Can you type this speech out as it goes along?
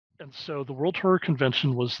and so the World Horror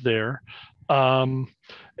Convention was there, um,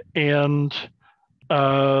 and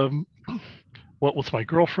um, what with my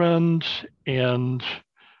girlfriend, and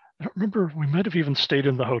I don't remember. We might have even stayed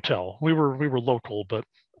in the hotel. We were local, but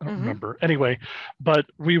I don't Hmm. remember. Anyway, but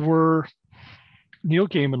we were. Neil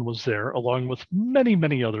Gaiman was there, along with many,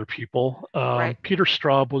 many other people. Right. Peter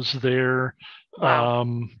Straub was there. Wow.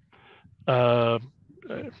 Um, uh,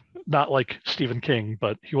 Not like Stephen King,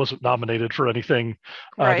 but he wasn't nominated for anything.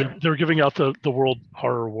 Right. They were giving out the World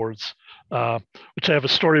Horror Awards, uh, which I have a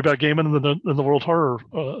story about Gaiman in the World Horror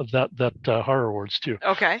that Horror Awards too.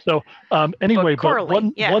 Okay. So But anyway, but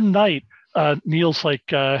Coralie, yeah. one night. Neil's like,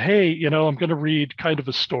 hey, I'm going to read kind of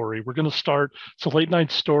a story. We're going to start. It's a late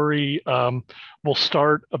night story. We'll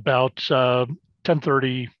start about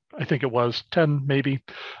 10:30, I think it was 10, maybe.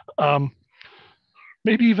 Um,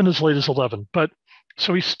 Maybe even as late as 11. But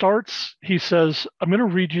so he starts, he says, I'm going to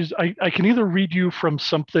read you. I can either read you from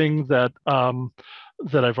something that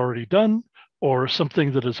I've already done, or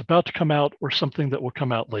something that is about to come out, or something that will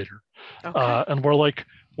come out later. Okay. And we're like,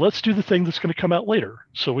 let's do the thing that's going to come out later.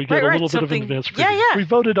 So we get Right, a right. little bit of an Something. advance Yeah, preview. yeah. We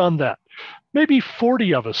voted on that. Maybe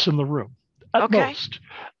 40 of us in the room at Okay. most.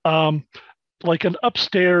 Um, like an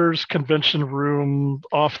upstairs convention room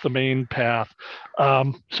off the main path.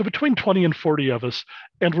 So between 20 and 40 of us,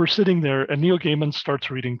 and we're sitting there, and Neil Gaiman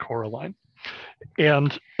starts reading Coraline.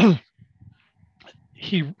 And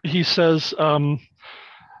he says,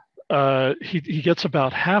 he gets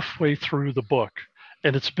about halfway through the book,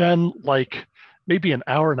 and it's been like maybe an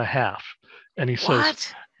hour and a half. And he says,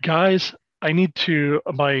 What? guys, I need to,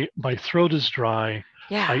 my throat is dry.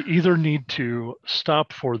 I Yeah. either need to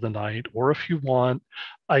stop for the night, or if you want,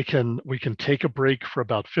 we can take a break for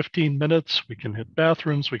about 15 minutes. We can hit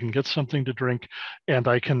bathrooms, we can get something to drink, and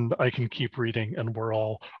I can keep reading. And we're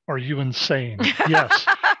all, are you insane? Yes.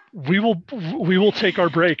 We will take our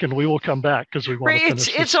break and we will come back because we want Right. to finish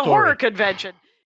this It's a horror story. convention.